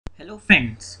Hello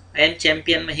friends, I am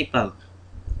Champion Mahipal.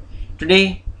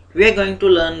 Today we are going to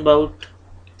learn about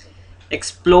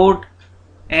explode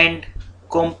and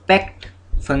compact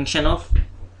function of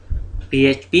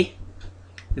PHP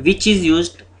which is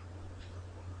used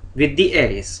with the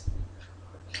arrays.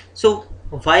 So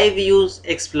why we use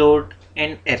explode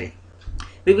and array?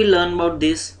 We will learn about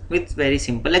this with very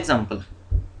simple example.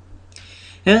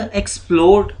 Here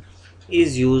explode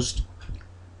is used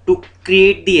to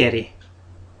create the array.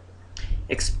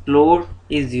 Explode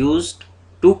is used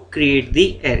to create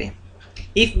the array.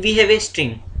 If we have a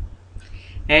string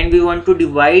and we want to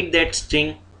divide that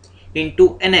string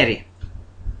into an array,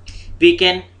 we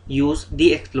can use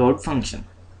the explode function.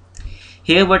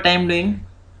 Here what I am doing,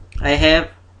 I have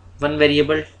one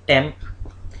variable temp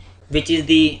which is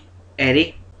the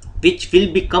array which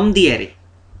will become the array,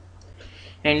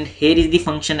 and here is the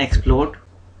function explode,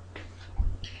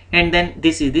 and then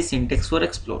this is the syntax for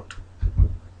explode.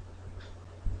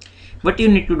 What you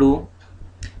need to do,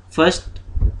 first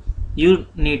you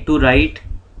need to write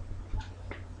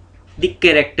the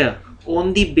character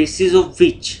on the basis of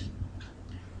which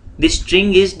the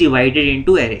string is divided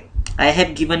into array. I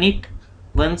have given it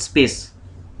one space.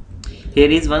 Here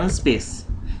is one space.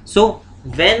 So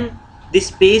when the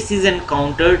space is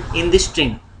encountered in the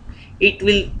string, it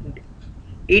will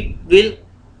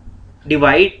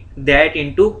divide that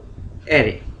into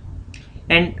array,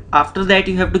 and after that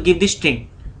you have to give the string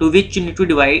to which you need to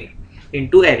divide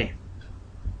into array.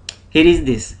 Here is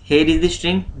this. Here is the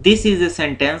string. This is the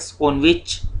sentence on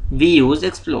which we use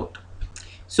explode.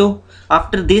 So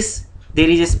after this there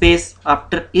is a space,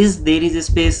 after is there is a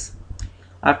space,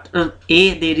 after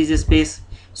a there is a space.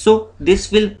 So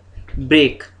this will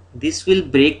break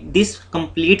this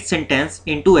complete sentence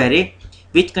into array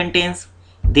which contains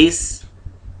this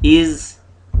is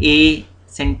a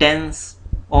sentence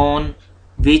on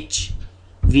which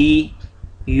we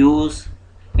use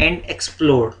and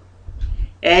explode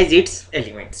as its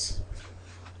elements.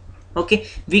 Okay,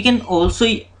 we can also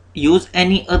use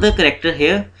any other character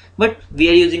here, but we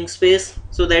are using space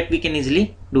so that we can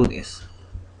easily do this.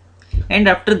 And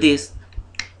after this,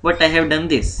 what I have done,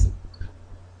 this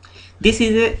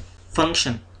is a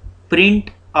function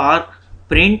print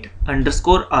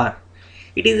underscore r.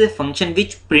 It is a function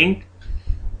which print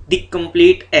the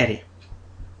complete array.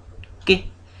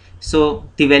 Okay, so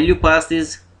the value passed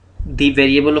is the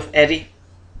variable of array,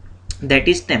 that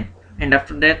is temp, and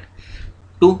after that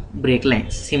to break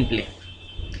lines. Simply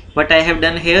what I have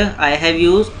done here, I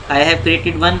have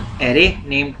created one array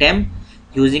named temp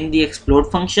using the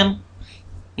explode function,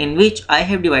 in which I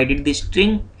have divided the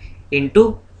string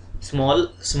into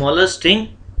smaller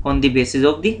string on the basis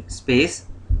of the space.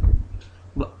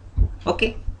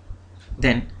 Okay,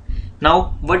 then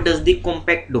now what does the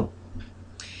compact do?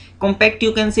 Compact,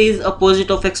 you can say, is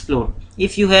opposite of explode.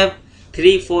 If you have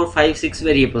 3, 4, 5, 6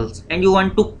 variables and you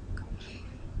want to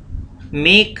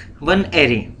make one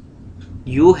array,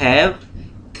 you have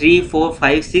 3, 4,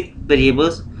 5, 6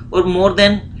 variables or more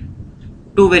than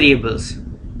 2 variables.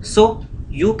 So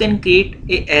you can create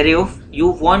you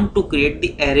want to create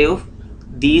the array of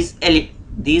these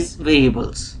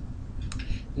variables,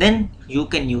 then you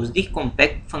can use the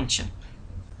compact function.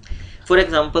 For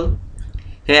example,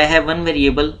 here I have one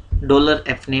variable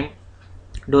 $fname,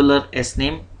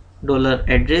 $sname,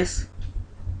 $address.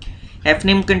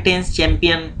 Fname contains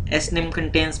champion, sname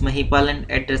contains Mahipal, and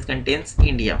address contains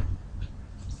India.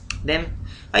 Then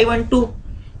I want to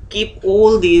keep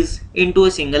all these into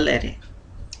a single array,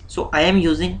 so I am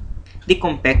using the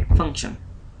compact function.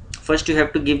 First you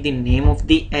have to give the name of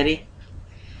the array.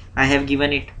 I have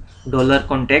given it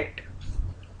 $contact,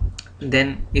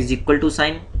 then is equal to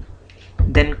sign,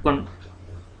 then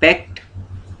compact.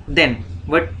 Then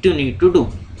what you need to do,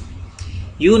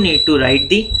 you need to write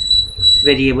the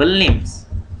variable names,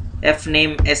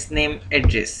 fname, sname,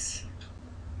 address.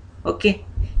 Okay,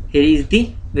 here is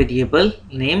the variable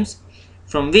names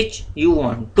from which you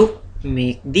want to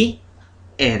make the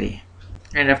array,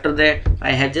 and after that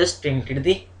I have just printed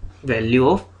the value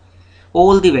of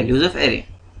all the values of array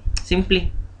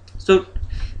simply. So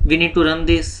we need to run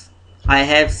this. I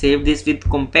have saved this with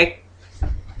compact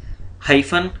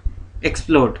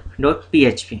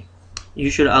 -explode.php.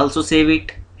 You should also save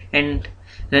it and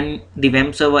run the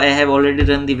web server. I have already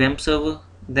run the web server,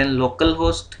 then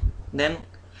localhost, then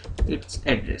its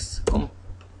address.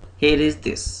 Here is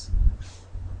this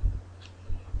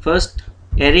first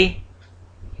array.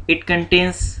 It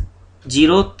contains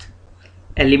 0th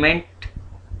element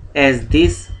as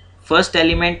this, first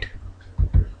element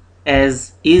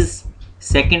as is,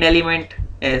 second element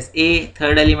as a,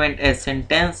 third element as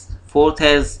sentence, fourth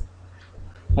as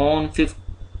on, fifth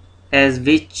as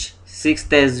which,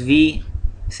 sixth as v,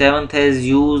 seventh as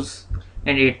use,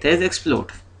 and eighth as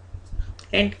explode.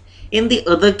 And in the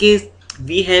other case,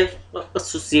 we have a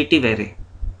associative array.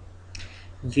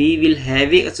 We will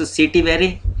have a associative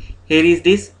array. Here is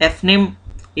this f name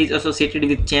is associated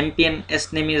with champion,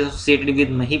 s name is associated with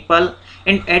Mahipal,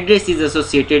 and address is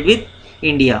associated with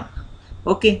India.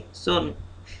 Okay, so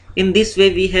in this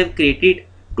way we have created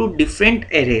two different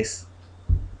arrays.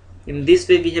 In this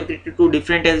way we have created two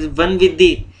different arrays, one with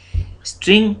the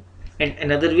string and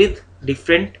another with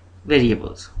different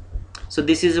variables. So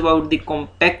this is about the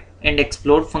compact and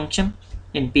explode function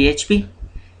in PHP.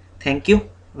 Thank you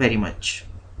very much.